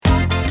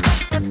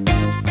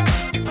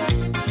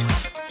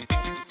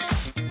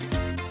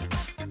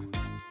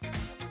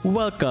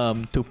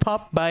Welcome to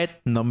Pop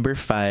Bite number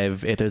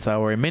 5. It is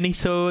our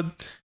mini-sode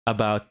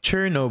about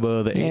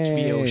Chernobyl, the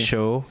HBO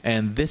show,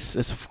 and this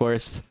is of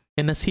course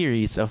in a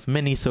series of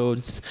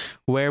mini-sodes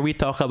where we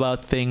talk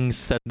about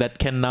things that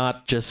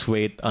cannot just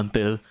wait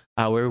until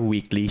our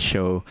weekly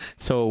show.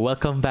 So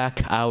welcome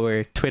back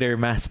our Twitter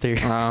master.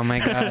 Oh my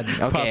God.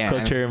 Okay. Pop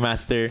culture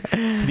master.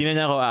 Di na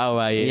niya ako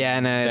aawayin. Yeah,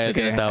 no, it's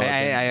okay.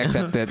 I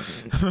accept it.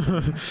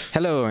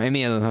 Hello,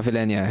 Emil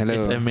Hofelenia. Hello.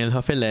 It's Emil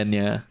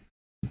Hofelenia,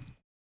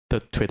 the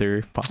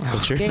Twitter pop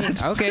culture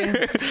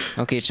master.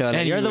 Okay, Chola.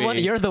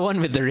 Anyway. You're the one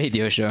with the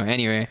radio show.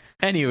 Anyway,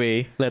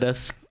 let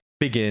us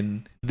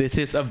begin. This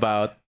is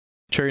about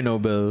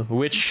Chernobyl,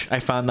 which I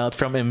found out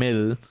from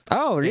Emil.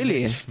 Oh,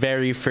 really? His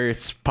very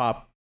first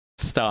pop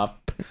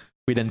stop.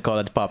 We didn't call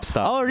it pop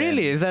stop. Oh,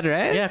 really? Then. Is that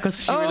right? Yeah,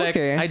 because you were like,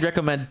 I'd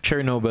recommend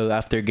Chernobyl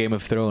after Game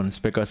of Thrones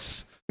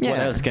because what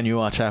else can you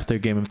watch after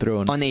Game of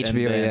Thrones? On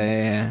HBO,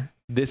 yeah.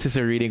 This is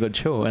a really good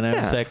show. And I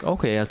was like,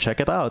 okay, I'll check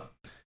it out.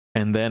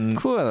 And then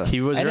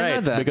he was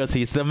right because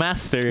he's the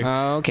master.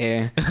 Oh,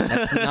 okay.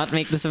 Let's not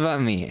make this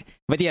about me.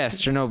 But yes,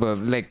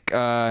 Chernobyl. Like,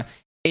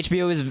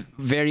 HBO is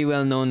very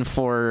well known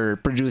for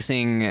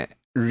producing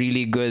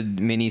really good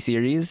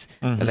miniseries,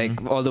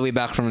 like all the way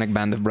back from like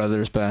Band of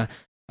Brothers,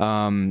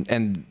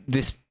 and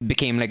this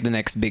became like the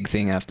next big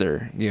thing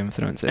after Game of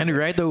Thrones. And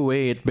right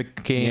away, it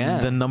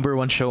became the number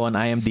one show on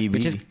IMDb,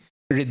 which is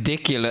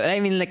ridiculous. I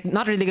mean, like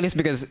not ridiculous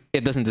because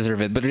it doesn't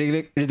deserve it, but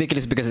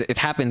ridiculous because it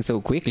happened so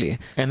quickly.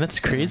 And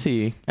that's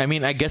crazy. I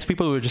mean, I guess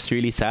people were just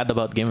really sad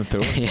about Game of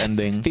Thrones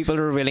ending. People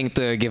were willing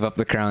to give up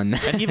the crown.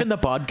 And even the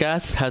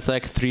podcast has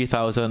like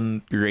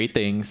 3,000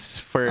 ratings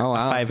for a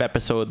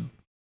 5-episode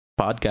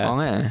podcast.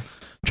 Oh, yeah.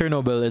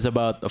 Chernobyl is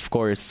about, of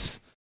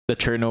course, the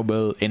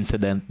Chernobyl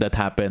incident that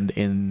happened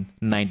in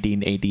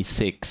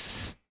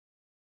 1986.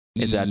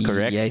 Is that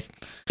correct? Yeah,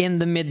 in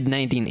the mid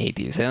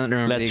 1980s. I don't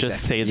remember. Let's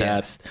just say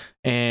that.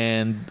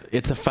 And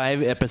it's a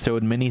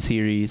 5-episode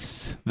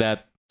miniseries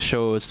that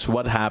shows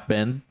what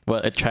happened. Well,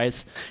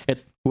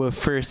 it will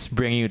first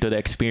bring you to the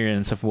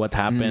experience of what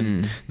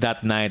happened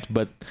that night,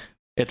 but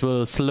it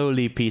will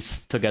slowly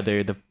piece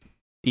together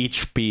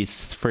each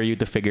piece for you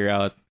to figure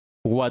out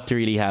what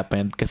really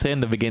happened. Because in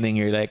the beginning,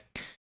 you're like,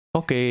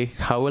 okay,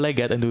 how will I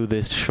get into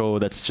this show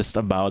that's just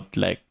about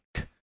like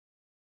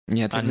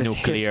it's a like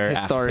nuclear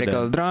historical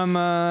accident.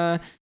 drama,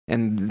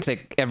 and it's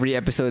like every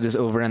episode is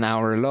over an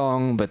hour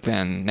long, but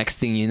then next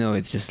thing you know,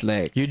 it's just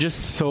like you're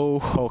just so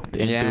hooked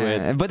into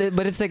it. But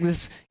it's like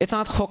this. It's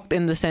not hooked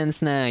in the sense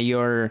that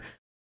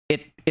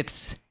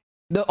it's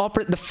the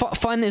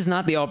fun is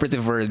not the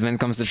operative word when it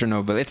comes to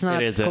Chernobyl. It's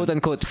not quote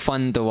unquote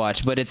fun to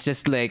watch, but it's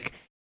just like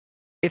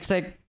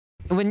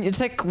when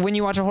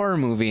you watch a horror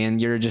movie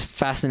and you're just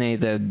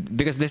fascinated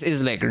because this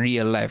is like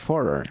real life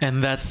horror.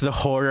 And that's the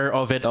horror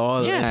of it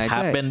all. Yeah, it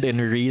happened in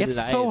real life.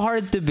 It's so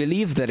hard to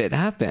believe that it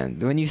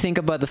happened when you think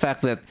about the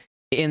fact that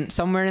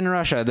somewhere in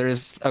Russia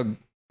there's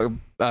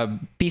a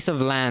piece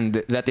of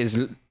land that is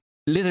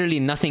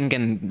literally nothing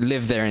can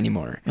live there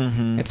anymore.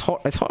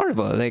 It's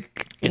horrible.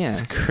 Like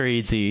it's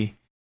crazy.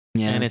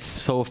 Yeah. And it's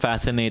so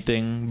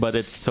fascinating, but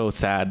it's so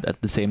sad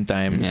at the same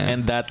time. Yeah.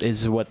 And that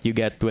is what you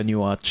get when you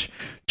watch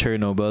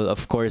Chernobyl.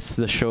 Of course,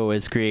 the show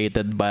is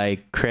created by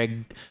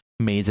Craig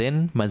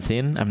Mazin.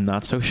 I'm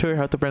not so sure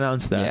how to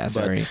pronounce that. Yeah,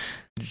 sorry.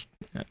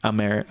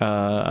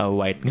 A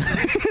white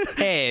guy.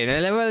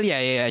 Hey, well,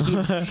 yeah.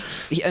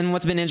 And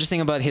what's been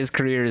interesting about his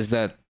career is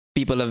that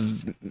people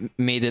have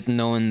made it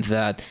known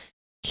that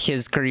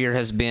his career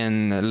has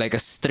been like a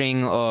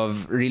string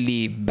of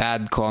really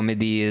bad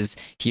comedies.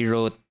 He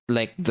wrote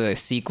like the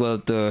sequel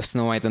to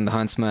Snow White and the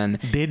Huntsman.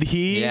 Did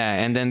he?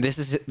 Yeah, and then this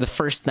is the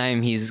first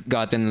time he's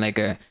gotten like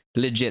a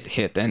legit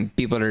hit and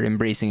people are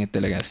embracing it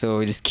talaga.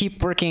 So just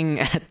keep working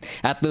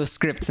at those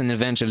scripts and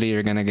eventually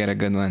you're gonna get a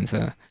good one.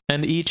 So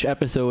and each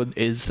episode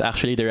is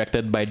actually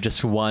directed by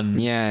just one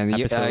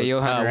episode.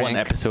 Johan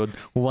Renck.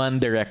 One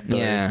director.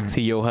 Yeah.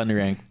 Si Johan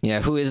Renck.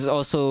 Yeah, who is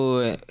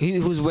also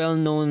who's well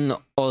known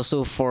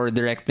also for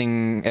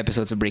directing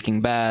episodes of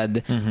Breaking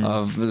Bad,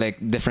 of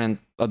like different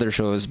other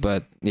shows,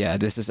 but yeah,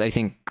 this is I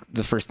think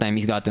the first time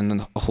he's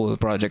gotten a whole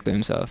project to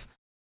himself.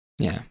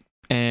 Yeah.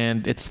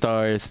 And it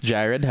stars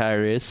Jared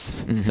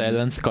Harris,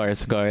 Stellan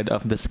Skarsgård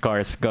of the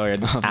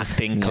Skarsgård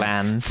acting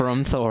clan.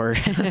 From Thor.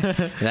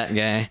 That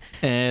guy.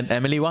 And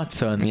Emily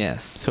Watson.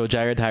 Yes. So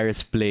Jared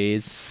Harris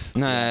plays...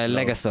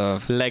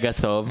 Legasov.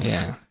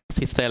 Yeah.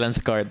 Si Stellan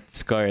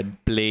Skarsgård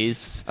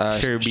plays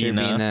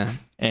Sherbina.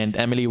 And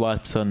Emily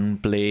Watson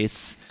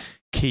plays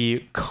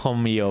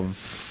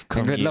Komyov.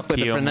 Good luck with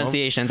the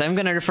pronunciations. I'm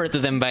gonna refer to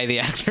them by the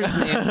actors'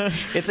 names.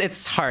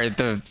 It's hard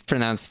to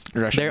pronounce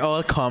Russian. They're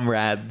all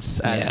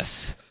comrades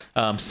as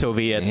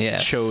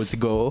Soviet shows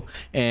go.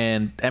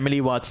 And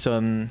Emily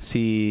Watson,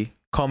 si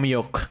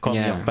Komyok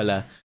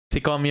pala. Si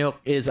Komyok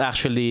is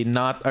actually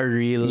not a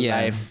real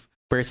life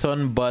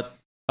person, but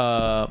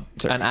an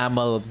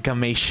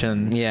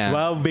amalgamation. Yeah.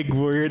 Wow, big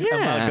word.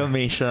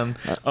 Amalgamation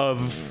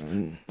of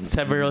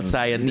several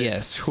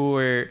scientists who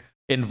were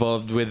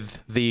involved with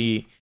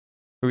the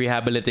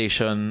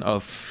rehabilitation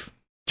of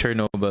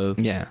Chernobyl.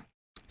 Yeah.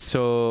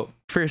 So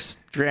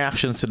first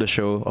reactions to the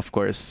show, of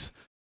course.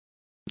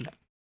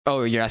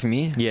 Oh, you're asking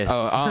me? Yes.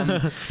 Oh,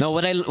 no.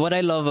 What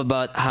I love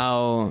about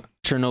how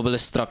Chernobyl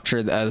is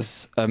structured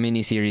as a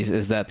miniseries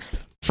is that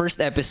first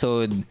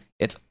episode,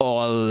 it's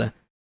all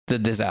the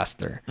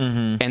disaster,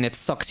 and it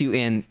sucks you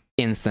in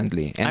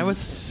instantly. And I was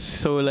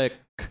so like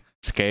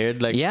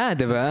scared, like yeah,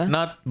 diba?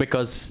 Not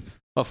because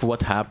of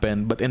what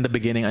happened, but in the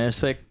beginning, I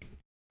was like,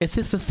 is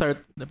this the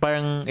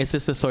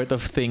sort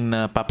of thing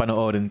na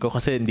papanoorin ko?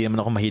 Kasi hindi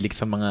naman ako mahilig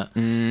sa mga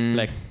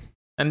like,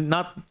 and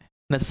not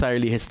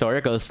necessarily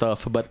historical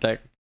stuff, but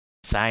like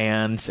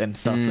science and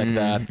stuff like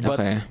that.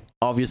 But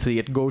obviously,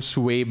 it goes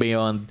way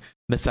beyond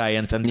the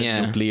science and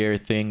the nuclear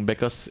thing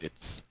because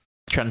it's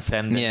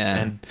transcendent,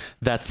 and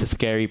that's the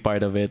scary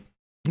part of it.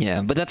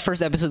 Yeah, but that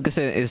first episode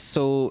kasi is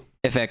so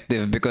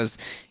effective because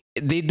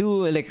they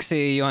do, like,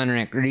 say Johan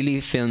Renck really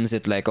films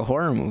it like a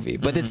horror movie,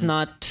 but it's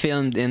not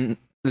filmed in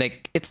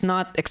like, it's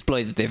not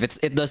exploitative.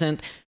 It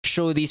doesn't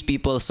show these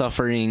people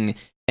suffering,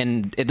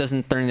 and it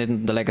doesn't turn it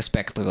into like a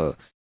spectacle.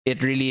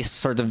 It really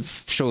sort of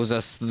shows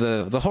us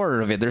the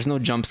horror of it. There's no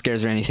jump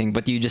scares or anything,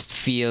 but you just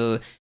feel,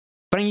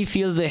 you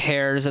feel the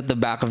hairs at the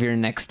back of your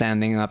neck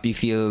standing up. You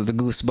feel the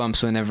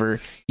goosebumps whenever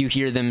you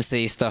hear them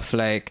say stuff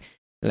like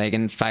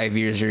in 5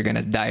 years you're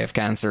gonna die of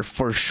cancer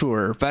for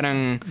sure.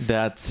 Parang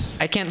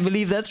I can't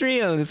believe that's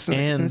real. It's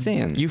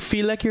insane. You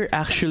feel like you're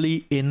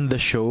actually in the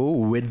show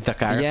with the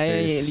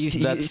characters.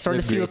 Yeah. You sort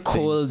of feel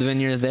cold when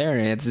you're there.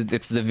 It's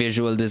the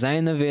visual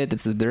design of it.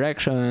 It's the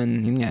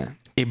direction. Yeah.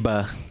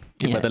 Iba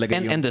talaga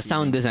and the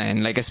sound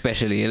design, like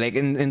especially like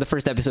in the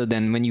first episode,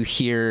 then when you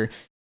hear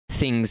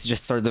things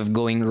just sort of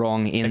going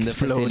wrong in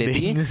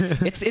exploding. The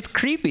facility, it's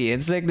creepy.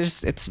 It's like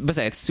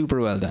it's super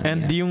well done.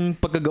 And yung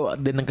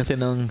paggagawa din kasi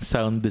ng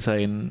sound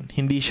design,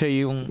 hindi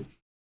siya yung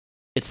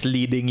it's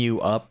leading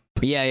you up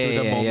to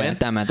the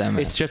moment. Tama.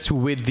 It's just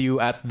with you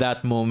at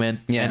that moment,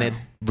 and it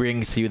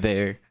brings you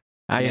there.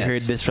 I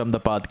heard this from the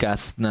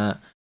podcast na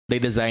they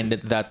designed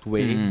it that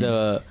way.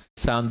 The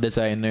sound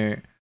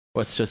designer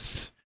was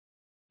just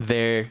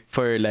there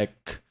for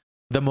like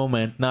the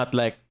moment, not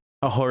like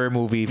a horror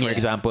movie, for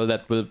example,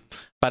 that will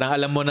parang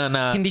alam mo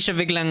na hindi siya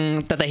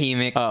biglang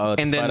tatahimik,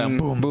 and then parang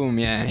boom.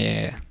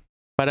 Yeah.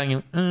 Parang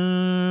yung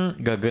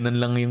gaganan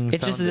lang yung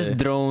it's sound. It's just this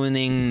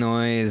droning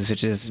noise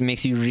which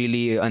makes you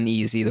really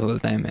uneasy the whole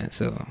time.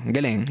 So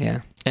galing,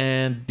 yeah.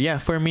 And yeah,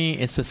 for me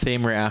it's the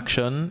same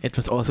reaction. It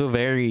was also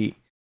very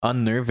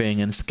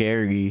unnerving and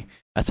scary,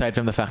 aside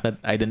from the fact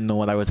that I didn't know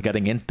what I was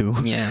getting into.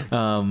 Yeah.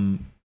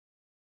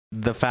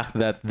 The fact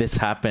that this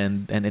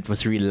happened and it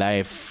was real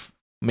life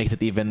makes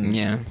it even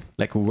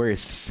like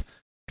worse.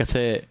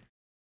 Kasi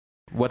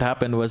what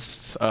happened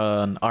was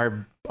an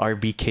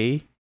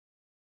RBK.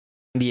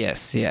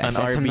 Yes, yeah. An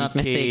RBK, if I'm not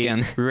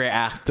mistaken,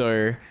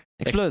 reactor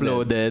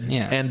exploded,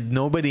 and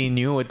nobody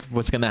knew it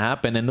was gonna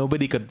happen, and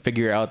nobody could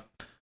figure out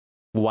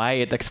why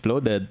it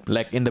exploded.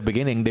 Like in the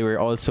beginning, they were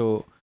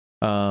also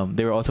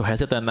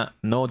hesitant.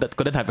 No, that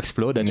couldn't have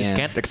exploded. It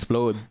can't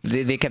explode.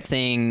 They kept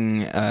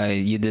saying,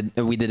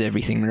 we did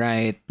everything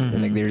right.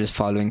 Like they're just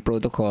following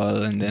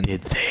protocol, and then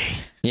did they?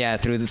 Yeah,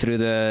 through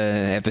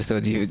the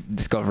episodes, you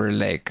discover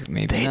like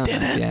maybe they not.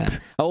 didn't. Yeah.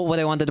 Oh, what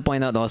I wanted to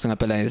point out also nga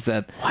pala is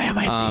that why am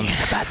I speaking in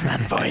a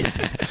Batman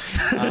voice?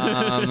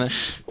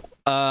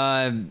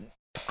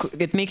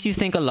 It makes you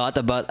think a lot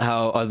about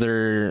how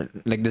other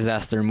like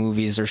disaster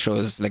movies or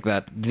shows like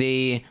that,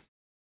 they,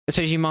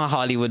 especially mga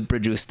Hollywood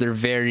produced, they're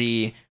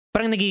very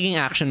parang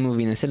nagiging action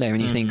movie na sila when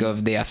you think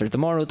of Day After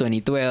Tomorrow,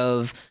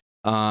 2012,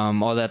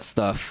 all that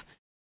stuff.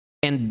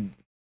 And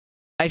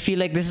I feel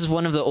like this is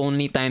one of the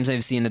only times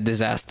I've seen a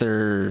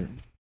disaster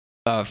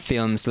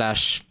film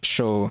 /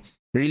 show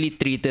really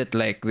treat it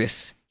like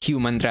this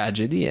human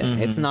tragedy.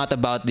 It's not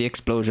about the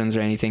explosions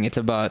or anything. It's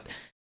about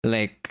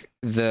like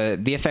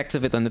the effects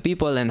of it on the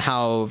people and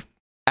how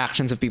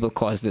actions of people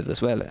caused it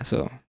as well.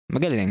 So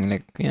magaling,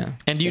 like, yeah.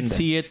 And you'd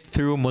see it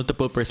through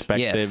multiple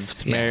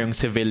perspectives. Merong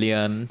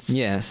civilians.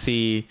 Yes.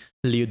 Si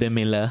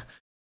Lyudmila.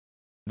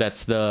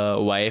 That's the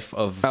wife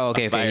of a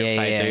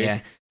firefighter. Yeah.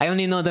 I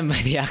only know them by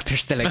the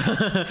actors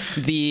talaga.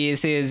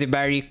 Si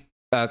Barry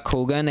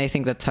Kogan, I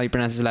think that's how you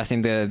pronounce his last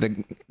name.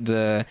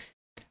 The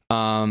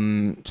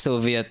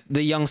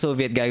young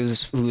Soviet guy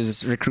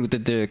who's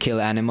recruited to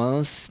kill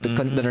animals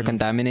that are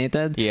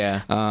contaminated.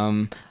 Yeah.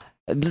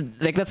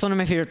 Like that's one of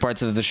my favorite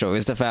parts of the show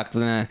is the fact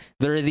that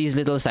there are these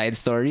little side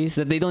stories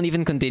that they don't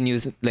even continue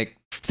like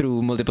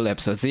through multiple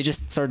episodes. They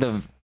just sort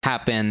of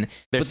happen.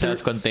 They're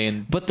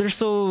self-contained, but they're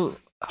so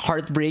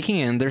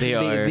heartbreaking, and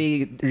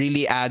they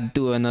really add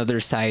to another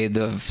side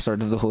of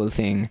sort of the whole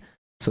thing.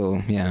 So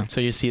yeah.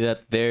 So you see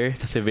that there,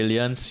 the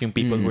civilians, yung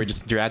people were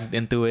just dragged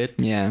into it.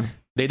 Yeah.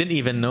 They didn't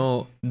even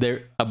know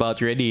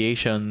about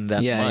radiation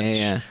that much.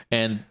 Yeah.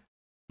 And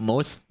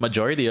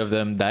majority of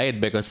them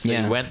died because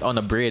they went on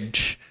a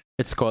bridge.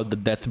 It's called the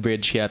Death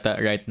Bridge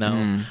yata right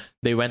now.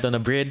 They went on a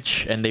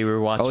bridge and they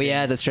were watching. Oh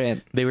yeah, that's right.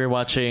 They were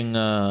watching.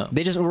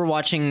 They just were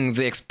watching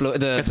the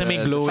Kasi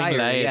may glowing fire.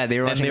 light. Yeah,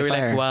 they were watching and they were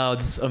the fire. like, "Wow,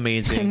 this is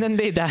amazing." And then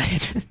they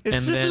died. It's and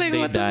just then like they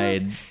what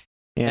died.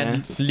 Yeah. And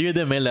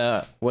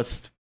Lyudmila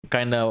was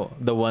kind of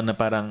the one na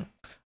parang,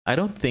 I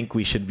don't think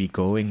we should be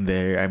going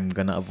there. I'm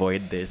gonna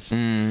avoid this.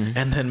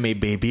 And then may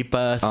baby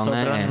pa.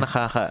 Sobrang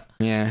nakaka...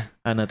 Yeah.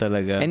 Ano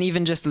talaga. And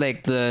even just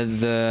like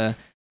the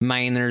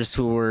miners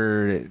who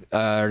were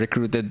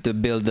recruited to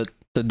build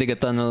to dig a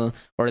tunnel,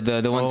 or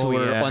the ones who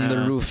were on the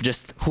roof,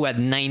 just who had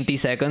 90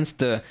 seconds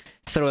to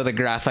throw the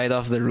graphite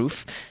off the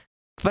roof.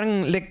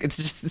 Parang, like, it's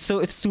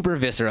super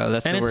visceral.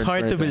 That's and the it's word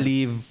hard to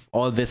believe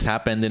all this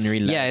happened in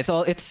real life. Yeah,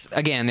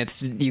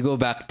 it's you go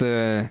back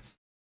to,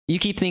 you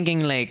keep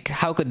thinking like,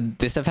 how could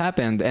this have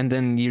happened? And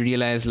then you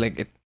realize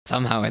like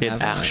somehow it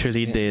happened. It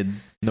actually did.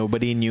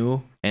 Nobody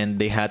knew, and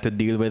they had to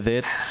deal with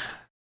it.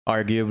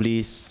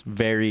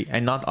 Arguably,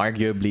 and not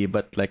arguably,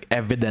 but like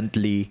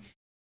evidently,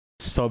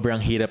 sobrang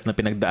hirap na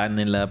pinagdaan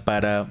nila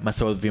para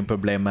masolve yung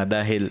problema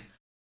dahil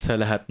sa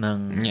lahat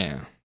ng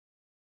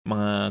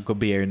mga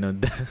gobyerno.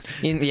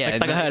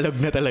 Tagalog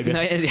na talaga.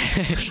 No,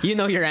 you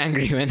know you're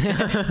angry when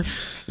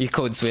you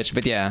code switch,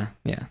 but yeah.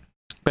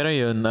 Pero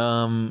yun,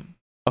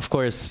 of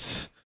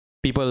course,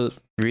 people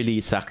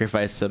really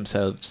sacrifice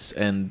themselves,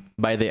 and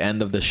by the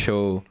end of the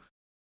show,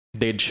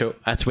 they'd show,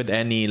 as with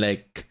any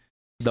like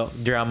the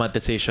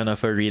dramatization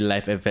of a real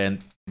life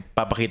event,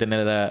 papakita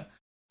nila,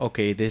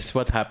 okay, this is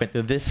what happened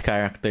to this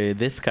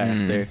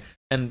character.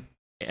 And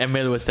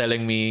Emil was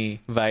telling me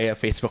via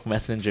Facebook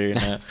Messenger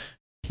na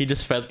he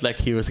just felt like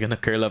he was gonna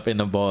curl up in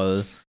a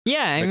ball.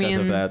 Yeah, because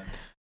of that.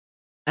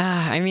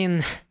 I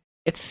mean,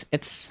 it's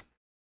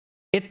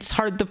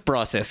hard to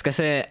process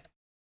kasi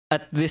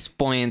at this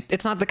point,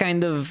 it's not the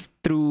kind of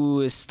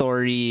true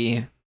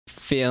story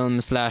film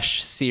 /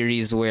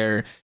 series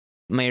where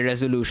may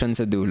resolution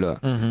sa dulo.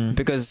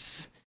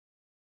 Because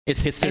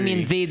it's history. I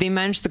mean, they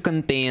managed to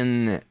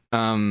contain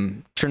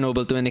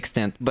Chernobyl to an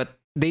extent, but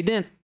they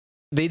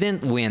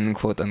didn't win,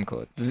 quote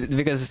unquote,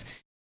 because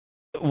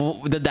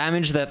the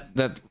damage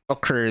that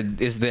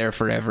occurred is there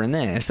forever.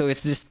 So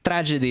it's this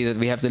tragedy that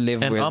we have to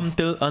live with.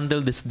 And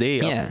until this day,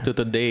 up to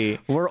today,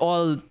 we're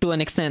all to an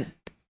extent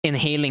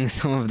inhaling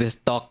some of this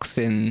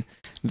toxin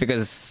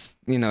because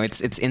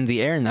it's in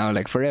the air now,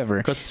 like forever.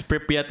 Because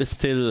Pripyat is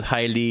still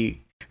highly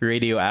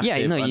radioactive.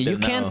 Yeah, you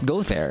can't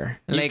go there.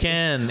 You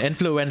can.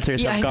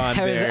 Influencers have gone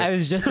there. I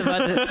was just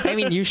about to. I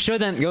mean, you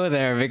shouldn't go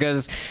there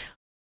because,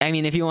 I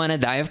mean, if you want to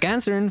die of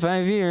cancer in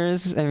 5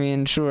 years, I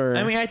mean, sure.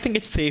 I mean, I think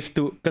it's safe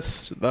to,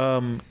 because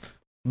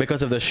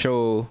of the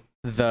show,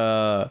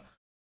 the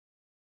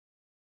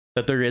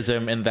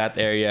tourism in that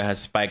area has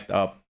spiked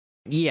up.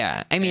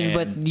 Yeah, I mean,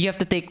 but you have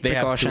to take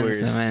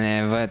precautions.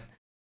 But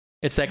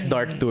it's like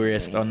dark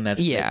tourist on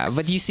Netflix. Yeah,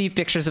 but you see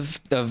pictures of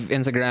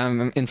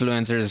Instagram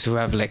influencers who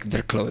have like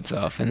their clothes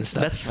off and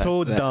stuff. That's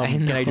so dumb.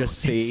 Can I just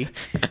say?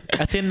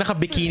 As in,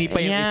 naka-bikini pa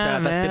yung isa,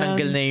 tapos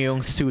tinanggal na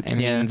yung suit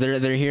niya.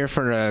 They're here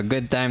for a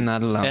good time,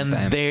 not a long time.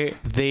 And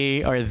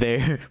they are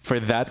there for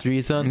that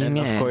reason, and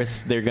of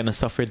course they're gonna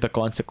suffer the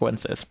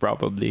consequences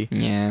probably.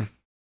 Yeah.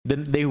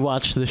 Then they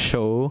watch the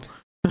show.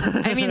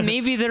 I mean,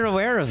 maybe they're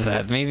aware of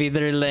that. Maybe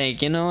they're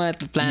like, you know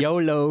what,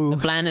 YOLO.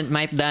 The planet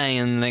might die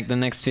in like the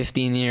next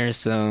 15 years,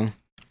 so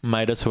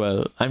might as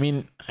well. I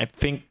mean, I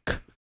think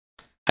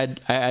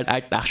I'd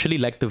actually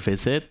like to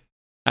visit.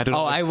 I don't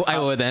know. I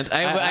wouldn't.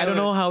 I don't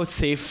know how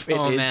safe it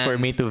is for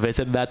me to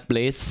visit that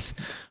place,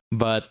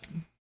 but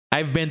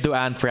I've been to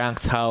Anne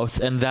Frank's house,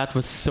 and that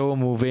was so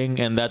moving,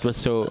 and that was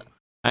so.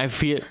 I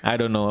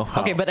don't know how.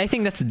 Okay, but I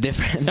think that's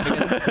different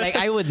because, like,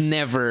 I would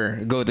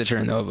never go to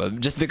Chernobyl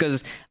just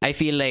because I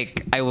feel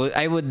like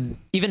I would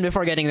even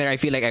before getting there, I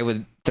feel like I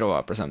would throw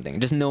up or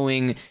something, just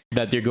knowing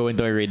that you're going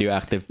to a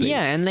radioactive place.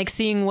 Yeah, and like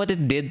seeing what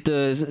it did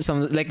to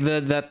some, like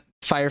that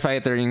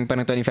firefighter, yung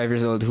parang 25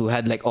 years old, who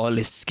had like all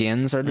his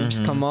skin sort of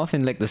just come off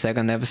in like the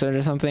second episode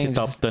or something.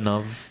 Si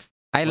Toptonov.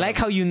 I like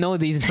how you know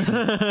these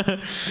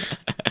names.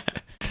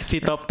 Si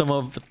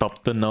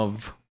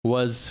Toptonov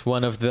was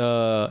one of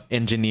the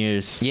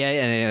engineers. Yeah,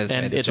 that's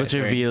and right, it was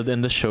revealed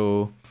in the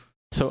show.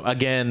 So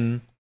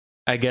again,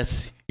 I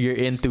guess you're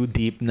in too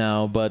deep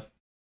now, but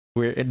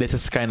this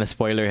is kind of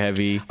spoiler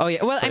heavy. Oh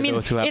yeah, well, I mean,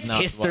 it's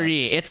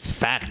history, it's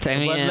fact. I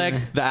mean, but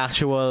like the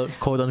actual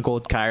quote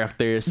unquote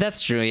characters.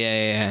 That's true.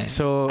 Yeah.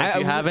 So if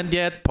you haven't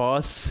yet,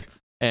 pause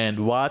and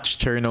watch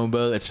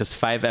Chernobyl. It's just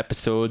 5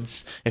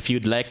 episodes. If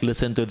you'd like,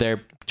 listen to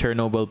their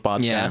Chernobyl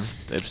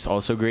podcast. It's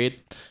also great.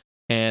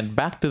 And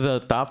back to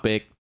the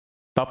topic,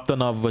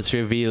 Toptonov was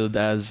revealed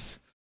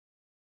as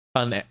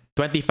a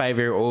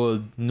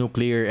 25-year-old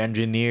nuclear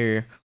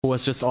engineer who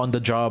was just on the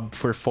job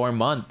for 4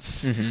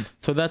 months. Mm-hmm.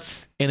 So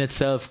that's in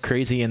itself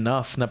crazy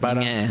enough na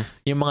parang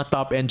yung mga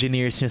top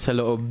engineers niya sa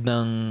loob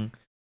ng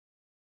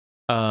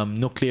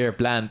nuclear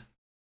plant,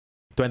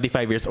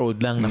 25 years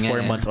old lang na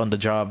 4 months on the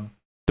job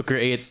to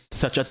create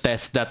such a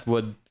test that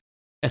would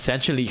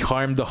essentially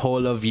harm the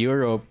whole of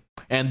Europe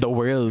and the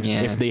world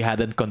if they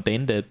hadn't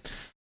contained it.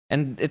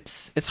 And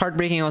it's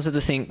heartbreaking also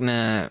to think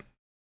na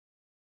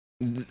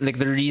like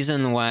the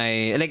reason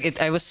why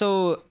I was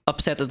so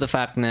upset at the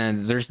fact na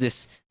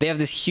they have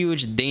this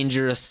huge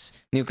dangerous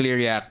nuclear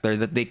reactor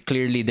that they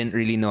clearly didn't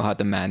really know how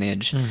to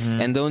manage.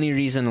 Mm-hmm. And the only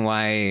reason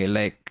why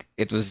like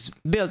it was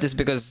built is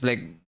because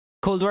like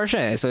Cold War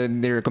siya, so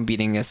they're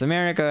competing against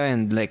America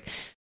and like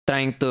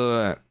trying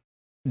to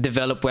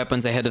develop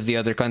weapons ahead of the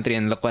other country,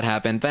 and look what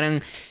happened.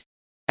 Parang,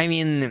 I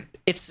mean,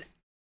 it's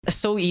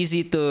so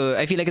easy to,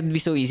 I feel like it'd be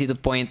so easy to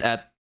point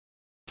at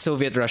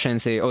Soviet Russia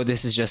and say, oh,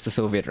 this is just a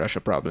Soviet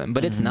Russia problem.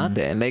 But it's not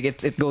there. Like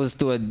it goes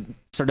to a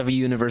sort of a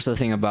universal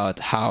thing about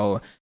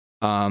how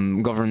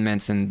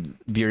governments and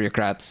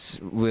bureaucrats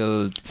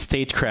will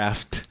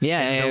statecraft.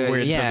 Yeah, in the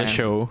words of the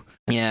show.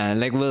 Yeah,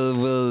 like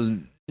will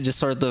just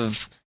sort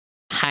of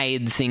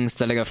hide things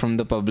talaga from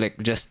the public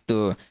just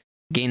to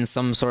gain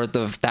some sort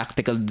of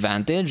tactical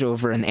advantage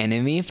over an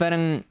enemy.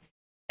 Parang,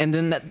 and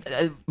then that,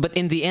 but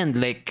in the end,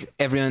 like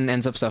everyone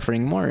ends up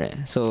suffering more.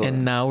 So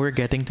and now we're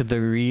getting to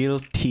the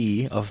real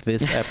tea of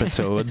this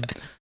episode.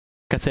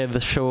 Kasi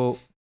the show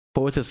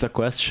poses the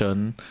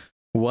question: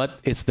 what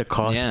is the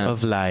cost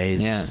of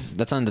lies? Yeah,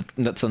 that's on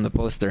the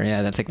poster.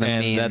 Yeah, that's like the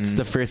main. That's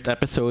the first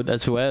episode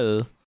as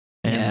well.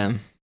 And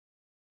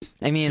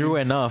I mean, true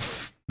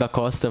enough, the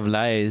cost of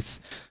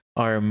lies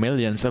are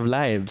millions of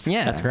lives.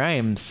 Yeah, that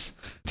rhymes.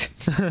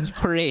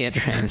 Hooray,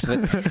 it rhymes.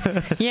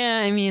 But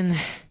yeah, I mean,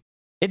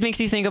 it makes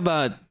you think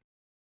about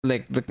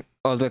like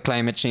all the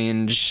climate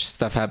change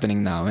stuff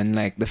happening now, and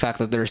like the fact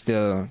that there are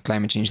still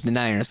climate change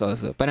deniers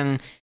also. Parang,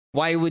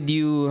 why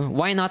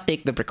not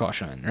take the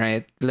precaution,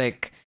 right?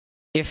 Like,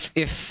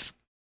 if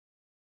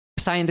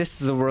scientists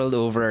the world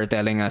over are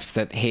telling us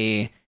that,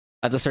 hey,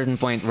 at a certain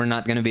point we're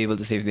not going to be able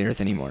to save the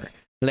earth anymore,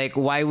 like,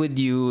 why would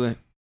you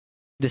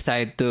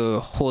decide to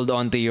hold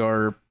on to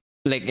your,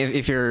 like,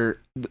 if you're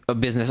a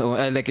business,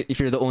 like if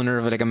you're the owner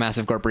of like a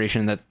massive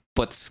corporation that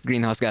puts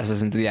greenhouse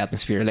gases into the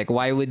atmosphere, like,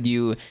 why would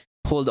you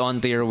hold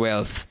on to your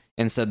wealth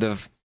instead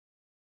of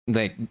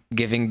like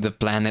giving the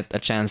planet a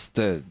chance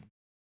to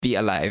be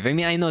alive? I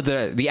mean, I know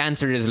the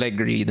answer is like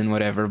greed and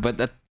whatever,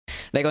 but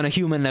like on a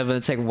human level,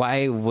 it's like,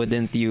 why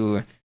wouldn't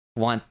you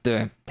want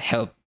to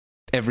help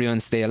everyone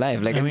stay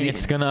alive? Like, I mean,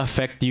 it's gonna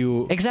affect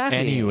you exactly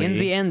anyway. In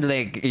the end,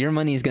 like, your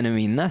money is gonna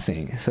mean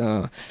nothing.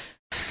 So,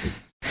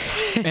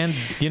 and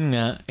yun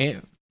nga,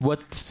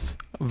 what's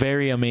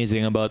very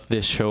amazing about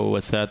this show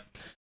was that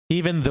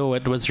even though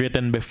it was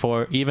written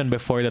even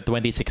before the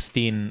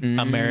 2016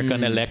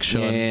 American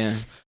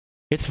elections,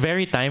 it's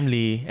very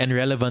timely and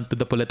relevant to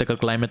the political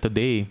climate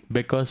today,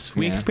 because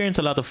we experience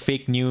a lot of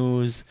fake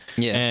news.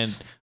 Yes.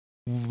 And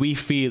we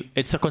feel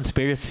it's a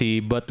conspiracy,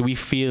 but we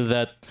feel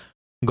that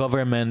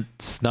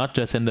governments, not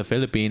just in the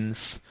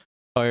Philippines,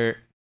 are,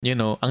 you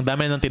know, ang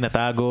dami ng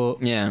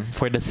tinatago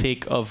for the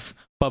sake of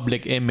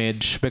public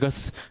image,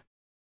 because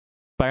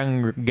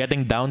parang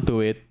getting down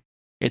to it,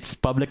 it's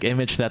public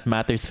image that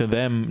matters to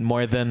them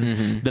more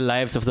than the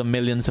lives of the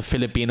millions of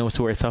Filipinos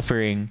who are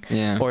suffering,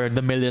 or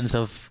the millions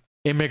of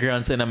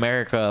immigrants in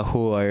America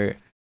who are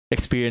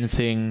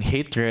experiencing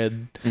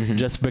hatred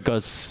just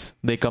because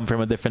they come from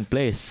a different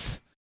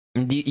place.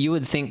 You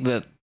would think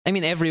that, I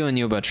mean, everyone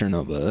knew about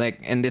Chernobyl, like,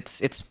 and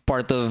it's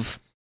part of,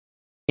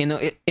 you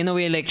know, in a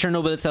way, like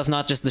Chernobyl itself,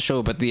 not just the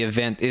show, but the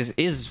event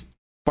is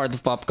part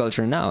of pop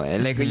culture now.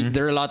 Like,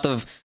 there are a lot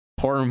of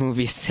horror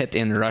movies set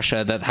in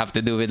Russia that have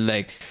to do with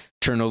like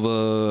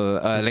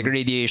Chernobyl, like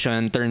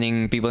radiation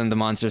turning people into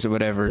monsters or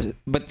whatever.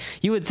 But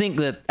you would think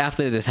that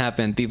after this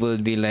happened, people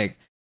would be like,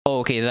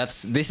 oh, okay,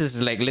 this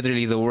is like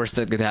literally the worst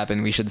that could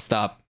happen. We should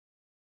stop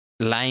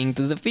lying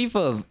to the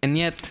people. And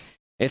yet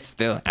it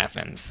still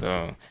happens.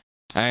 So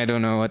I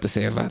don't know what to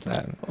say about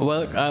that.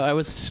 Well, I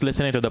was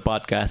listening to the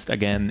podcast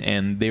again,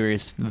 and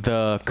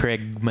the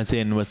Craig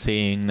Mazin was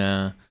saying,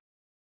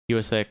 he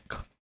was like,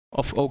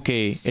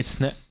 okay,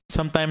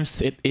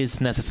 sometimes it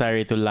is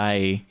necessary to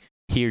lie,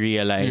 he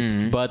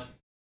realized, but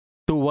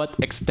to what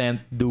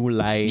extent do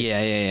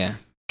lies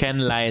can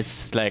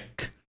lies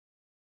like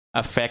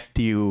affect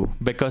you?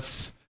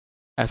 Because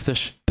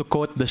to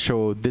quote the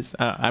show, this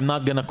I'm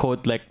not gonna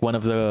quote like one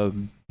of the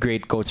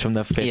great quotes from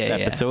the fifth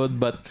episode,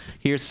 but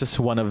here's just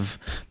one of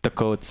the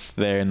quotes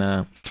there.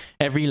 Na,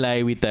 every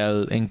lie we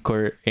tell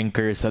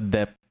incurs a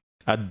debt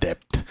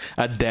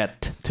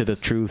to the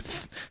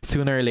truth.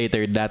 Sooner or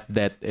later, that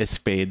debt is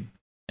paid.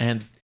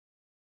 And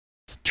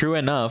true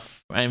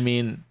enough, I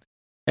mean,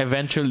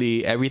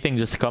 eventually everything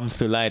just comes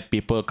to light.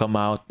 People come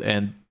out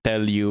and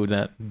tell you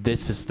that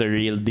this is the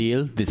real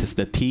deal, this is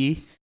the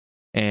tea,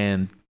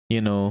 and,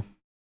 you know,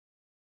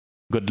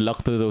 good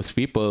luck to those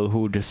people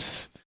who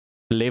just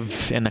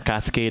live in a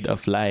cascade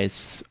of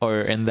lies,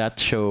 or in that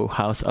show,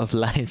 House of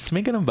Lies.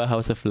 May ganun ba,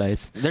 House of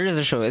Lies? There is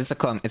a show. It's a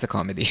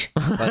comedy.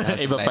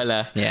 Iba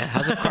pala. Yeah,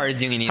 House of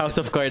Cards yung inisip. House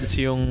of Cards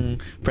yung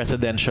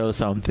presidential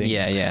something.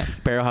 Yeah.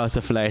 Pero House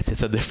of Lies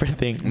is a different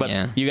thing.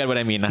 But you get what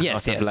I mean.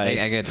 Yes, House of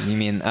Lies. I get what you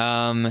mean.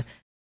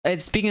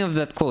 Speaking of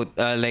that quote,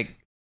 like,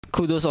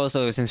 kudos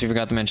also, since we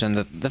forgot to mention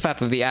that the fact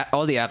that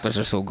all the actors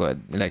are so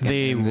good. Like,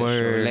 they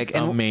were like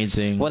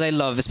amazing. What I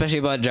love, especially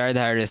about Jared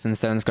Harris and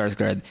Stellan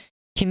Skarsgård,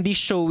 hindi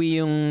showy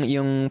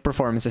yung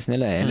performances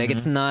nila. Like,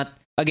 it's not,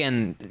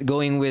 again,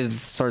 going with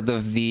sort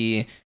of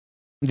the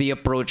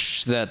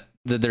approach that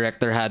the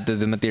director had to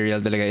the material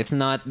talaga. It's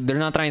not, they're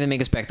not trying to make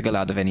a spectacle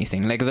out of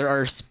anything. Like, there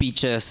are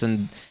speeches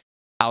and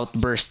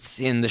outbursts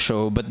in the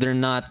show, but they're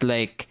not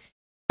like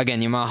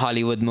again, yung mga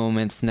Hollywood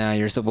moments na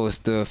you're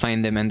supposed to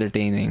find them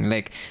entertaining.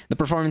 Like, the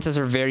performances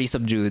are very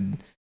subdued,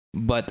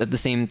 but at the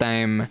same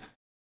time,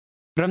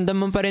 ramdam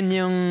mo pa rin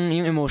yung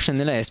emotion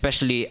nila,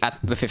 especially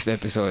at the 5th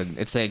episode.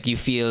 It's like you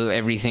feel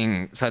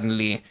everything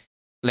suddenly,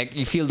 like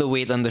you feel the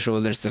weight on the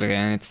shoulders talaga,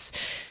 and it's,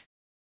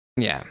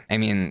 yeah, I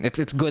mean,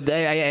 it's good.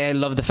 I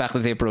love the fact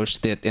that they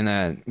approached it in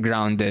a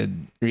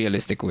grounded,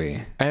 realistic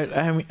way.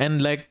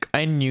 And like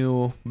I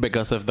knew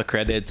because of the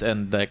credits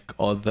and like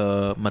all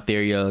the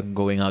material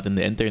going out in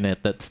the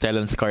internet that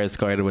Stellan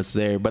Skarsgård was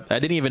there, but I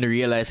didn't even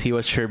realize he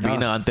was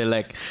Sherbina until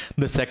like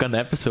the 2nd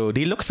episode.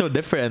 He looks so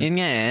different. Yun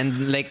nga,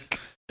 and like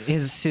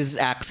his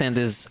accent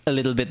is a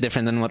little bit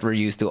different than what we're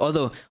used to.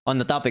 Although on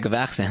the topic of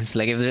accents,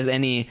 like if there's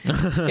any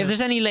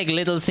like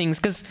little things,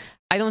 because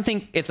I don't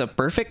think it's a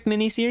perfect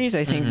miniseries.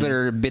 I think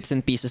there are bits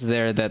and pieces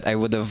there that I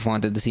would have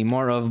wanted to see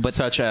more of. But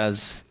such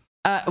as,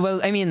 well,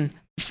 I mean,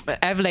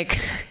 I have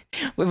like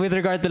with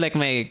regard to like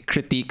my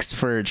critiques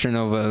for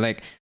Chernobyl,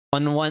 like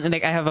on one,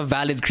 like I have a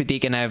valid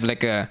critique and I have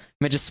like a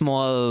medyo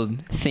small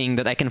thing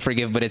that I can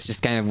forgive, but it's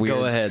just kind of weird.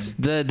 Go ahead.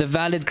 The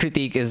valid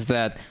critique is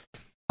that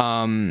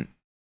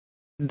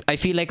I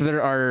feel like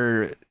there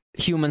are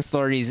human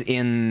stories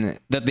in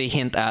that they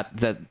hint at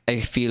that I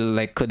feel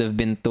like could have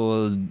been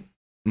told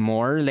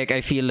more. Like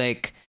I feel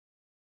like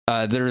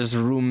there's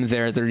room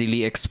there to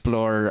really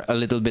explore a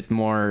little bit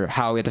more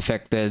how it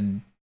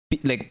affected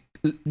like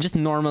just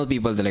normal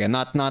people talaga,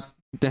 not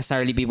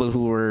necessarily people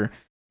who were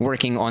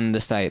working on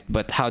the site,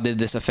 but how did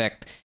this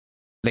affect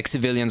like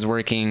civilians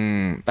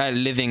working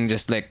living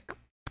just like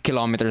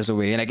kilometers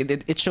away. Like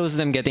it shows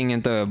them getting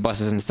into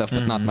buses and stuff,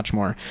 but not much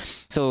more.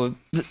 So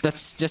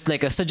that's just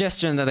like a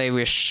suggestion that I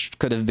wish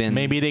could have been.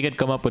 Maybe they could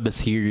come up with a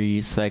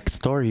series like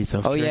stories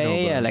of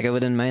Chernobyl. Yeah. Like I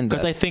wouldn't mind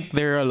because I think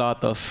there are a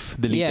lot of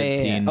deleted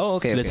scenes. Oh,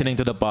 okay. Listening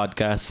to the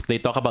podcast, they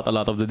talk about a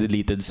lot of the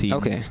deleted scenes.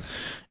 Okay.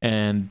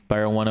 And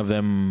parang one of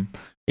them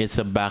is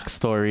a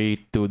backstory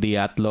to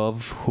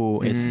Dyatlov,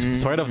 who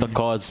is sort of the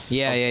cause of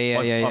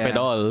it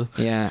all.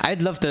 Yeah,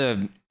 I'd love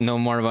to know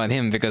more about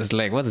him because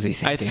like, what does he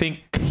think? I think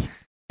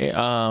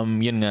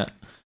yun nga,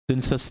 dun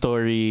sa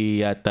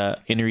story yata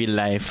in real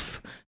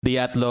life,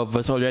 Dyatlov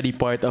was already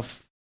part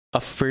of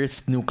a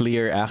first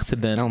nuclear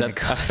accident that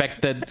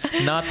affected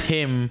not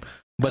him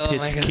but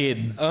his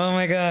kid. Oh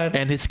my god.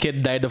 And his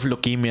kid died of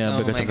leukemia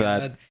because of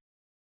that.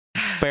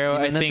 Pero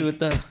I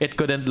think it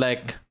couldn't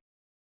like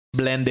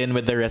blend in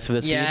with the rest of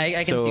the scenes. Yeah,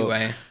 I can see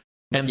why.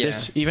 And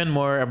there's even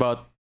more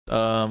about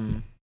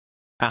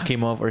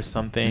Akimov or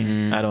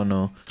something. I don't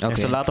know. Okay.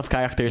 There's a lot of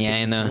characters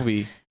in this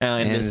movie.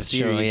 In this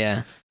series. True,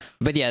 yeah.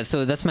 But yeah,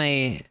 so that's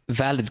my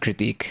valid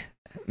critique.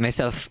 My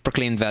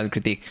self-proclaimed valid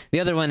critique. The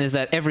other one is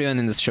that everyone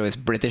in this show is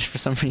British for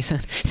some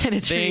reason. And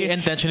it's they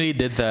intentionally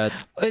did that.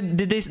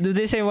 Did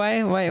they say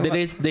why? Why?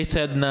 They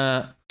said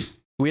na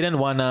we didn't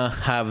wanna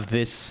have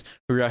this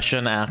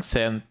Russian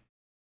accent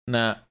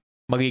na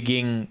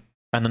magiging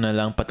ano na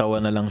lang,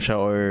 patawa na lang siya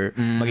or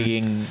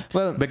magiging...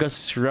 Well,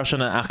 because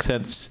Russian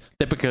accents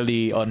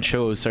typically on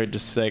shows are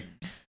just like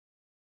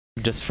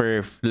just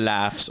for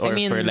laughs or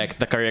for like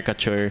the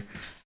caricature.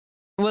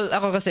 Well,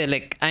 ako kasi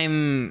like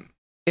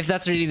if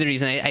that's really the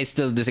reason, I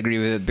still disagree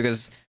with it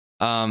because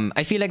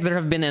I feel like there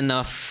have been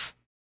enough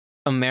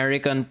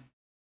American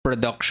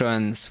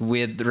productions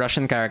with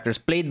Russian characters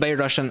played by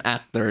Russian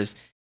actors,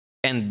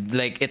 and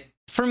like it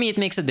for me it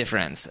makes a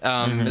difference.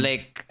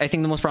 Like I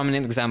think the most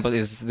prominent example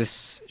is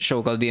this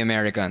show called The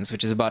Americans,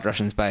 which is about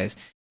Russian spies.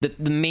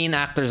 The main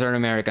actors are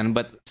American,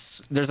 but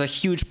there's a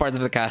huge part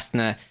of the cast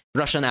na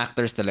Russian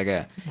actors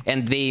talaga,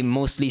 and they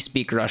mostly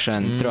speak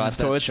Russian throughout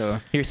that show.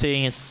 You're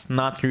saying it's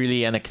not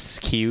really an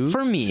excuse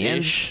for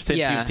me, since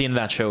you've seen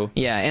that show.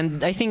 Yeah,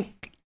 and I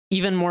think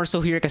even more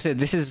so here because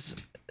this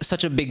is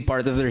such a big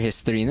part of their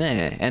history na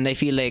eh. And I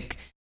feel like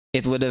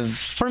it would have,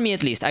 for me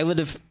at least, I would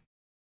have.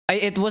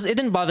 It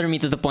didn't bother me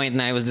to the point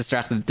that I was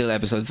distracted till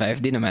episode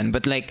 5, di naman.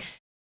 But like,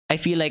 I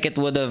feel like it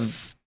would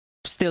have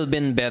still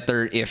been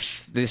better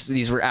if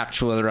these were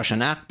actual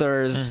Russian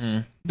actors,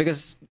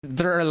 because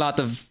there are a lot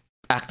of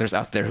actors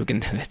out there who can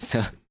do it.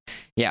 So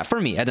yeah, for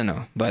me, I don't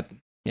know, but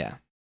yeah,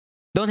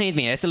 don't hate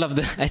me. I still love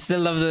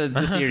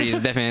the series.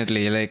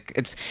 Definitely, like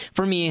it's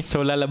for me.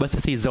 So lalabas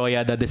na si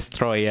Zoya the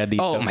Destroyer dito.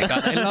 Oh my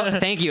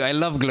god! Thank you. I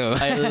love Glow.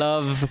 I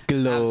love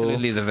Glow.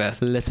 Absolutely the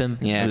best. Listen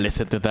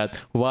to that.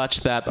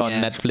 Watch that on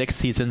Netflix.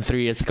 Season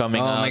 3 is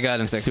coming out. Oh my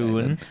god! I'm so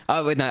soon. Excited.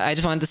 Oh wait, no, I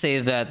just wanted to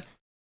say that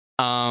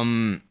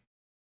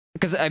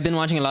because I've been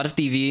watching a lot of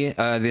TV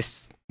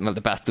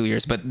the past 2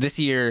 years, but this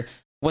year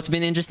what's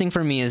been interesting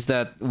for me is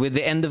that with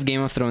the end of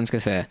Game of Thrones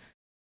kasi,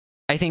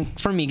 I think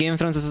for me Game of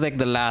Thrones was like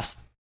the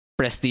last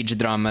prestige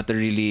drama to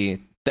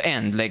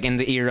end, like in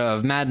the era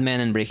of Mad Men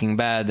and Breaking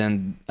Bad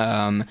and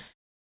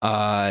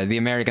The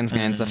Americans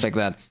and stuff like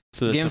that.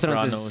 So Game of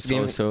Thrones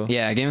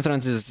Game of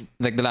Thrones is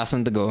like the last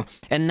one to go.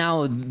 And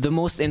now the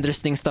most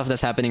interesting stuff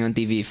that's happening on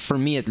TV, for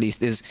me at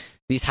least, is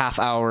these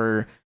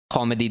half-hour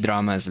comedy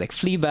dramas like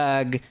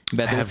Fleabag,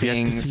 Better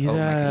Things. You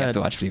have to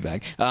watch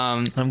Fleabag.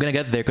 I'm gonna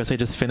get there because I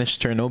just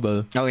finished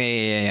Chernobyl. Oh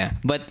yeah.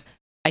 But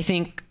I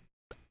think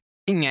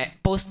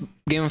post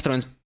Game of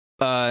Thrones,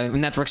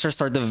 networks are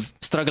sort of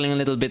struggling a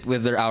little bit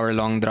with their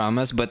hour-long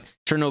dramas, but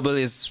Chernobyl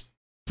is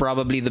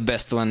probably the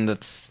best one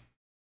that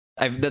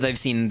I've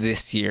seen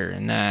this year,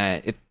 and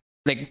it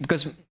like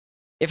because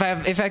if I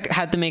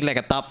had to make like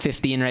a top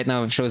 15 right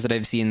now of shows that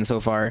I've seen so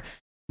far,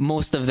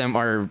 most of them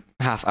are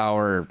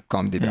half-hour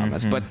comedy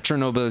dramas, but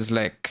Chernobyl is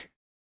like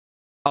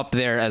up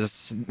there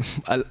as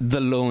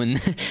the lone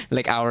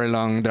like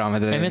hour-long drama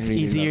that and I it's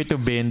really easier love. to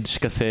binge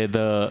kasi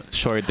the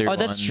shorter Oh,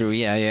 that's ones. true.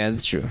 Yeah,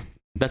 that's true.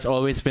 That's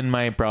always been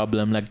my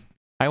problem. Like,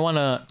 I want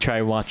to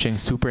try watching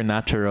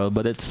Supernatural,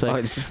 but it's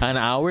like an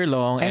hour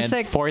long and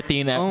like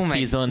 14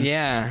 seasons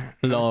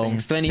long.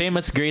 Same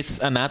as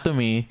Grey's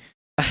Anatomy.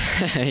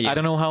 I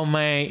don't know how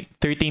my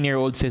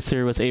 13-year-old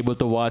sister was able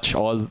to watch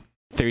all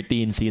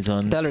 13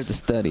 seasons. Tell her to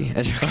study.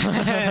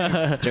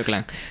 Joke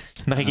lang.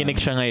 Nakikinig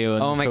siya ngayon.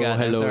 Oh my God.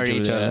 Hello, I'm sorry,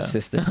 Julia.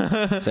 sister.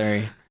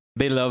 Sorry.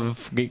 They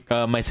love,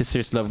 my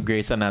sisters love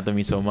Grey's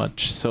Anatomy so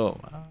much. So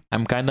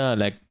I'm kind of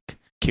like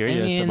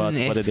curious about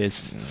what it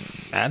is.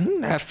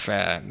 I'm not a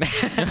fan.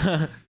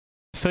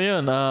 So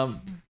yun,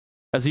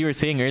 as you were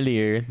saying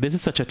earlier, this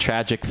is such a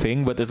tragic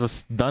thing, but it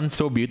was done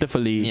so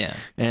beautifully. Yeah.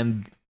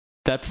 And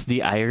that's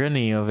the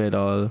irony of it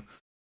all.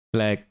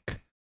 Like,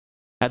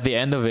 at the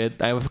end of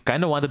it, I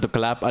kind of wanted to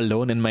clap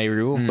alone in my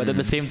room, but at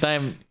the same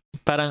time,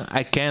 parang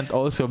I can't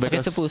also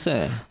because Sakit sa puso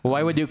eh.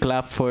 Why would you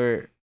clap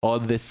for all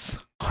this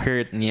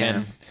hurt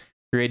and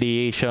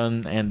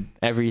radiation and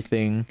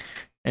everything?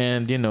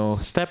 And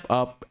step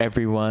up,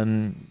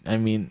 everyone. I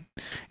mean,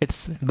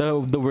 it's the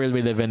world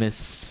we live in is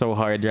so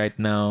hard right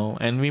now,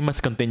 and we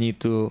must continue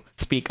to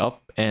speak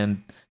up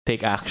and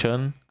take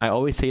action. I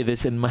always say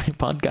this in my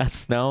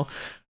podcast now.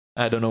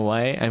 I don't know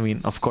why. I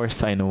mean, of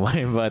course I know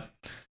why, but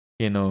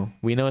we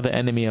know the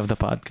enemy of the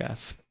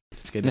podcast.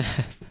 Just kidding.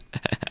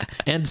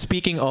 And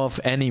speaking of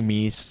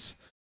enemies,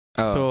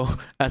 so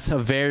as a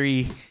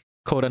very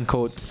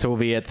quote-unquote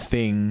Soviet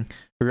thing,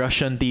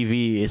 Russian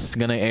TV is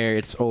gonna air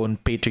its own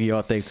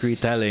patriotic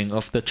retelling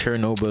of the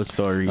Chernobyl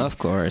story. Of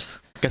course.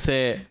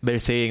 Kasi they're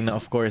saying na,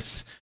 of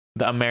course,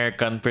 the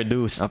American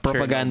produced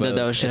propaganda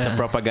daw siya. It's a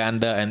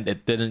propaganda and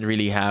it didn't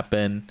really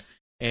happen.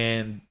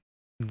 And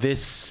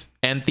this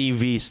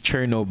NTV's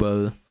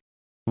Chernobyl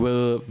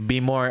will be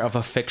more of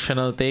a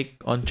fictional take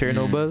on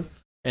Chernobyl,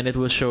 and it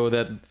will show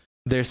that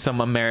there's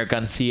some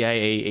American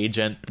CIA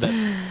agent that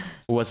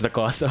was the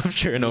cause of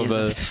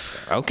Chernobyl.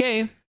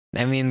 Okay.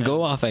 I mean,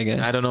 go off, I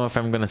guess. I don't know if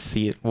I'm gonna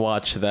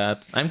watch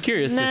that. I'm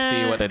curious to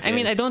see what it is. I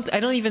mean, I don't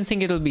even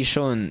think it'll be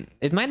shown.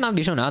 It might not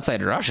be shown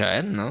outside Russia.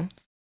 I don't know.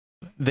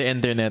 The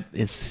internet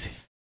is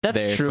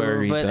That's there true, for a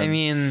reason. but I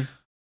mean,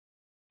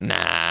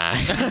 nah,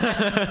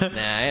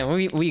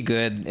 we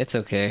good. It's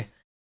okay.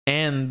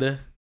 And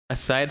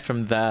aside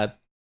from that,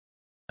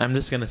 I'm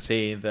just gonna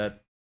say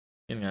that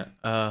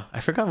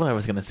I forgot what I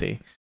was gonna say.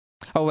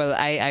 Oh well,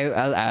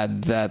 I'll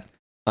add that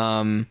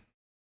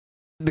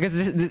because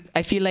this,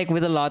 I feel like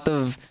with a lot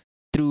of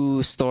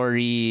true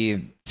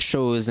story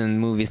shows and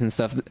movies and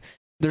stuff,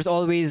 there's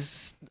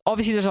always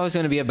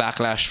going to be a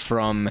backlash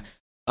from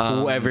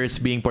whoever's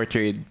being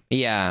portrayed.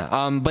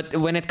 Yeah. But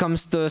when it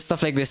comes to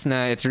stuff like this,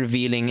 it's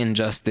revealing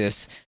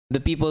injustice. The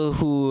people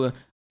who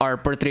are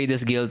portrayed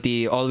as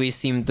guilty always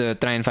seem to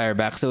try and fire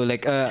back. So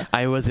like,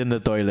 I was in the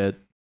toilet.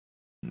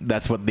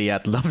 That's what the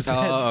Yatlov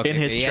said in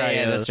his trial.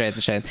 Yeah, that's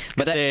right.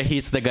 But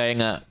he's the guy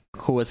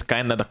who was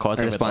kind of the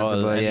cause of it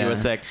all. And he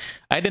was like,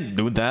 I didn't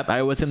do that.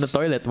 I was in the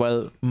toilet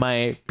while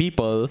my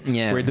people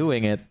were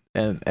doing it.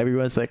 And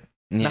everyone's like,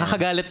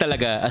 nakakagalit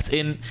talaga. As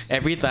in,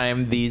 every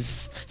time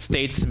these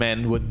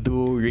statesmen would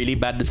do really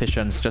bad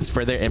decisions just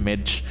for their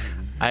image,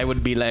 I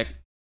would be like,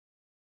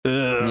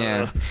 ugh.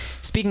 Yeah.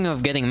 Speaking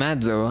of getting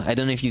mad though, I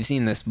don't know if you've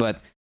seen this, but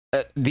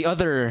the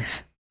other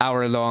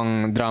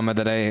hour-long drama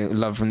that I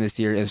love from this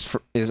year is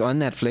on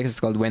Netflix. It's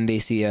called When They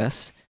See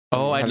Us.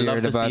 Oh, I'd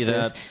love to see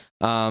that.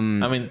 I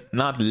mean,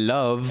 not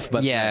love,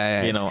 but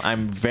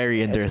I'm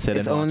very interested in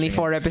It's only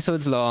 4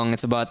 episodes long.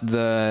 It's about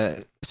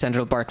the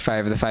Central Park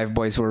 5, the 5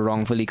 boys who were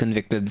wrongfully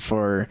convicted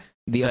for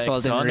the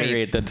assault and rape.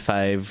 Exonerated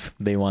 5,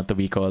 they want to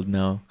be called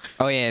now.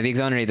 Oh yeah, the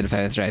Exonerated 5,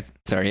 that's right.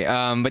 Sorry.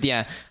 But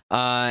yeah,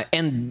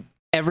 and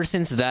ever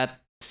since that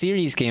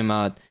series came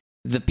out,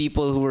 the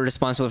people who were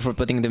responsible for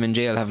putting them in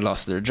jail have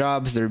lost their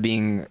jobs. They're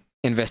being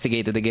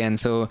investigated again.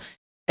 So,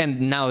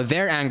 and now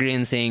they're angry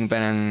and saying,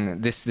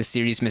 "Parang this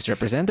series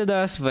misrepresented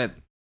us." But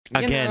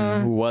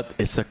again, what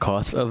is the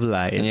cost of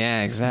life?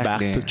 Yeah,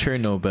 exactly. Back to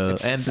Chernobyl.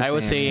 And I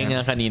was saying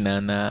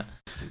kanina na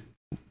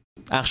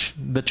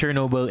the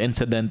Chernobyl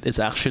incident is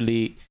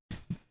actually,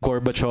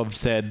 Gorbachev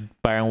said,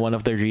 parang one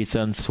of the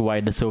reasons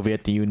why the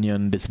Soviet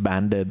Union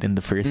disbanded in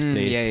the first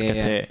place.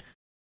 Kasi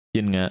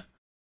yun nga,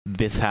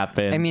 this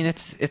happened. I mean,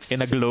 it's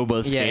in a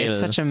global scale. Yeah, it's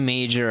such a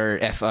major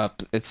F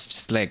up. It's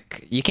just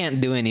like you can't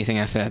do anything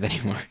after that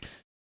anymore.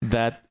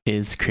 That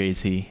is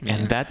crazy. Yeah.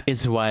 And that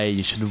is why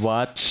you should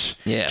watch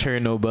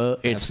Chernobyl.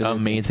 It's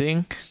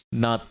amazing.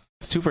 Not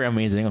super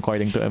amazing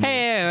according to Emily.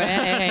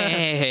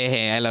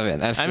 Hey, I love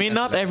it. I mean,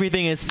 not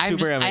everything is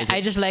super amazing.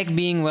 I just like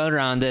being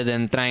well-rounded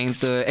and trying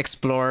to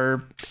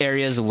explore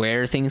areas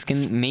where things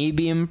can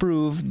maybe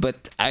improve,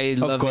 but I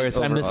love it. Of course,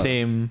 I'm the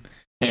same.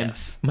 And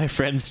yes. My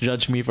friends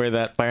judge me for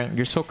that. Parang,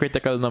 you're so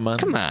critical naman.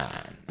 Come on.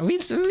 We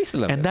still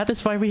love and it. that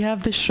is why we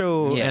have this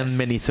show and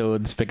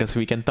minisodes, because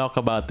we can talk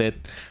about it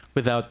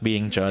without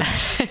being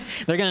judged.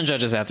 They're gonna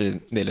judge us after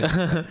they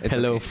listen.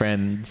 Hello,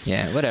 friends.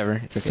 Yeah, whatever.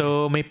 It's okay.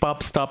 So, may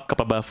pop stop ka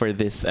pa ba for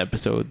this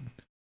episode?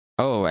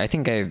 Oh, I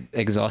think I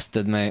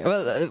exhausted my...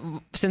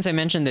 Well, since I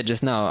mentioned it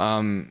just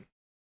now,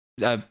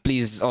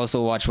 please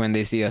also watch When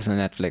They See Us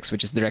on Netflix,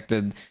 which is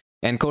directed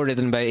and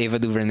co-written by Ava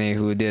DuVernay,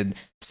 who did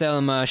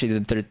Selma. She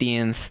did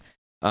 13th.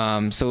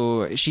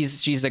 So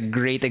she's a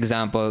great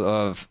example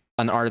of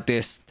an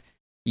artist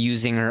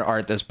using her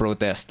art as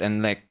protest,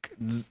 and like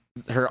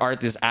her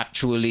art is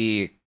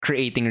actually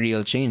creating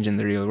real change in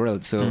the real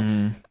world.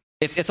 So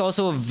it's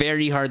also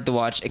very hard to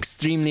watch,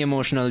 extremely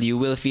emotional. You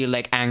will feel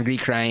like angry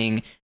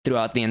crying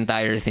throughout the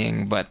entire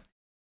thing, but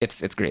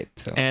it's great.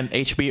 So. And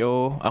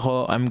HBO,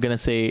 I'm gonna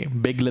say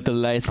Big Little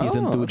Lies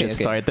season 2 just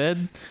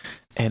started.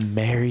 And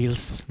Meryl.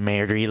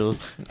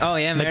 Oh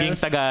yeah, Naging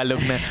Tagalog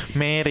na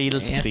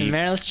Meryl Streep. Yes,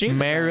 Meryl Streep.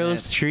 Meryl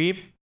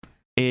Streep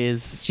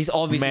is... She's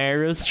obviously...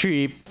 Meryl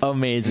Streep,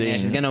 amazing. Yeah,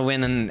 she's gonna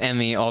win an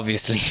Emmy,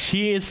 obviously.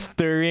 She is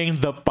stirring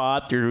the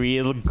pot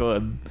real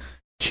good.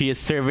 She is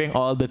serving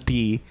all the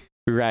tea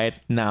right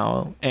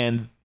now.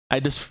 And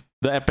the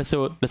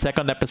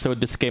second episode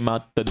just came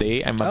out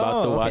today. I'm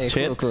about to watch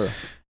it. Cool.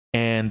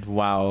 And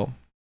wow.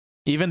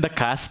 Even the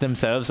cast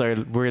themselves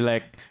were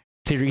like...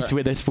 Si Reese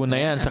Witherspoon na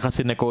yan, saka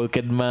si Nicole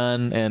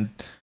Kidman and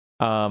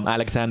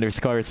Alexander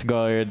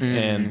Skarsgård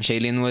and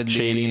Shailene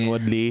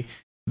Woodley.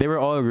 They were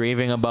all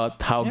raving about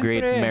how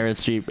great Meryl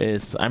Streep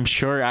is. I'm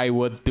sure I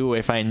would too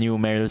if I knew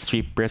Meryl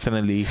Streep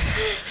personally.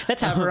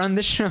 Let's have her on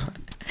the show.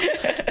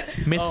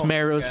 Miss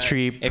Meryl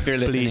Streep, if you're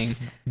listening,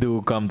 please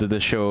do come to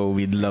the show.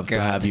 We'd love to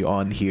have you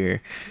on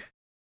here.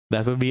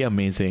 That would be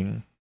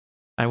amazing.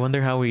 I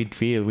wonder how we'd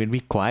feel. We'd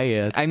be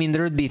quiet. I mean,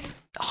 there would be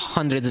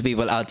hundreds of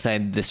people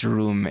outside this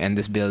room and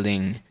this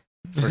building,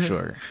 for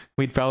sure.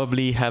 We'd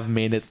probably have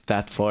made it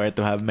that far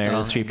to have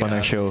Meryl Streep on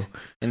our show.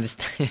 In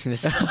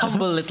this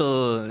humble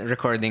little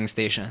recording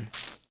station.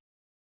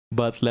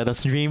 But let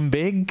us dream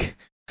big.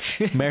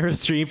 Meryl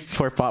Streep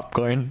for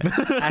popcorn.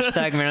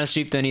 Hashtag Meryl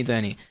Streep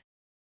 2020.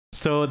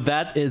 So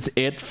that is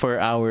it for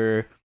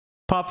our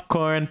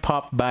Popcorn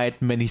Pop Bite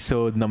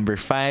minisode number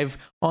 5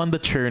 on the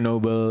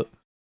Chernobyl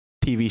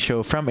TV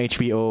show from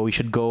HBO. We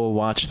should go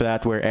watch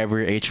that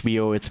wherever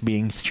HBO is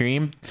being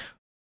streamed.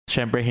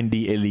 Syempre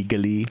hindi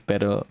illegally,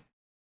 pero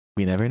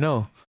we never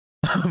know.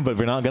 But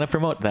we're not gonna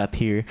promote that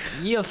here.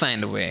 You'll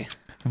find a way.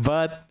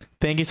 But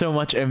thank you so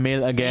much,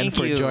 Emil, again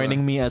for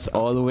joining me as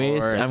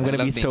always. I'm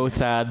gonna be so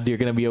sad you're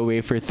gonna be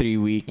away for 3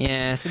 weeks.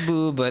 Yeah,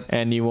 Cebu,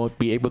 and you won't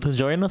be able to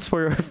join us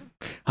for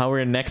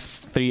our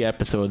next 3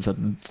 episodes at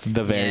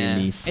the very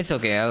least. It's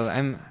okay.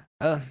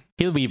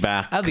 He'll be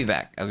back. I'll be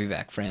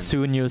back, friends.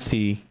 Soon you'll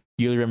see.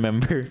 You'll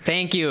remember.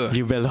 Thank you.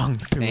 You belong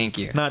to Thank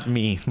you. Not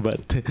me,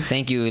 but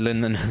thank you,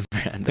 Lyndon.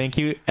 Thank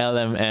you,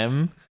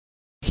 LMM.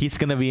 He's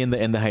gonna be in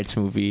the Heights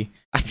movie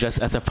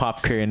just as a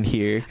popcorn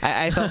here.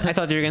 I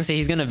thought you were gonna say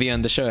he's gonna be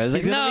on the show. I was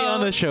he's gonna be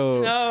on the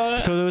show. No.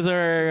 So those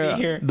are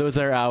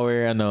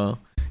our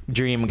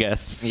dream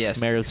guests. Yes.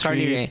 Meryl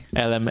Streep,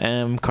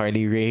 LMM,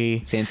 Carly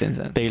Rae, Saint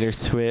Vincent, Taylor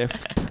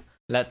Swift,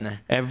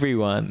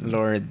 everyone.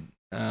 Lord.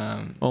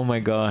 Oh my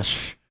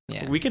gosh.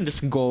 Yeah. We can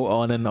just go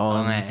on and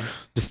on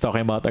just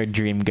talking about our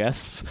dream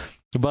guests.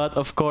 But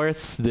of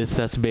course, this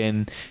has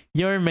been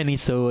your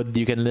minisode.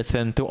 You can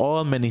listen to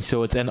all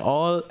minisodes and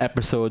all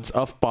episodes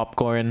of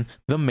Popcorn,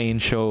 the main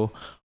show,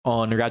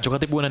 on Radyo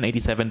Katipunan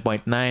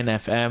 87.9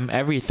 FM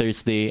every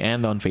Thursday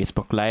and on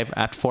Facebook Live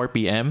at 4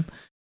 p.m.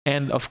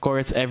 And of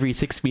course, every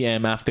 6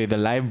 p.m. after the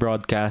live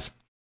broadcast,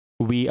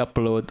 we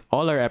upload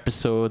all our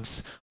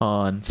episodes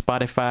on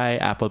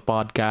Spotify, Apple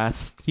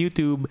Podcasts,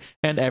 YouTube,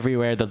 and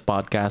everywhere that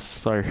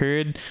podcasts are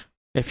heard.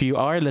 If you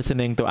are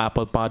listening to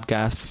Apple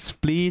Podcasts,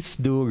 please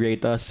do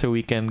rate us so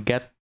we can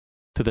get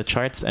to the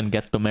charts and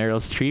get to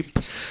Meryl Streep.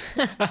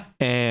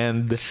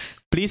 And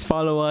please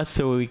follow us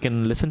so we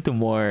can listen to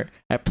more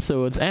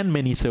episodes and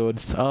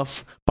minisodes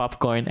of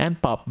Popcorn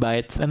and Pop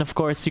Bites. And of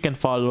course, you can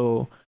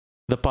follow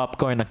the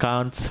Popcorn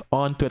accounts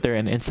on Twitter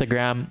and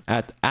Instagram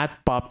at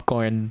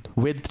Popcorn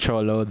with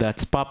Cholo.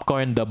 That's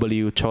Popcorn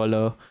W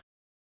Cholo.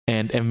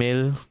 And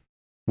Emil,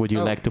 would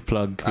you like to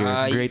plug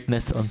your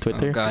greatness on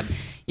Twitter? Oh God.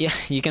 Yeah,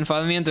 you can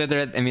follow me on Twitter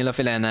at Emilio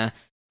Filena.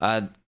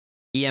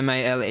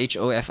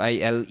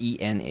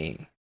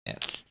 EMILHOFILENA.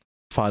 Yes.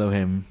 Follow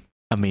him.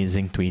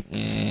 Amazing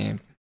tweets.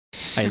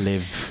 I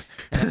live.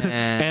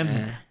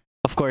 And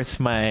of course,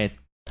 my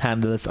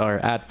handles are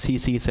at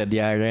CC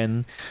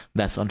Sedyaren.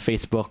 That's on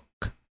Facebook.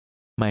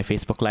 My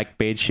Facebook like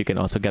page. You can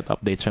also get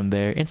updates from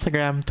there.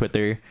 Instagram,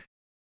 Twitter.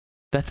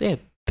 That's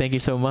it. Thank you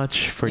so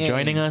much for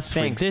joining us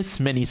for this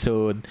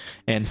minisode.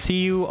 And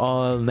see you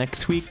all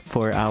next week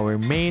for our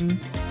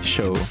main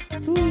show.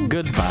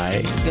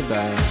 Goodbye.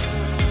 Goodbye.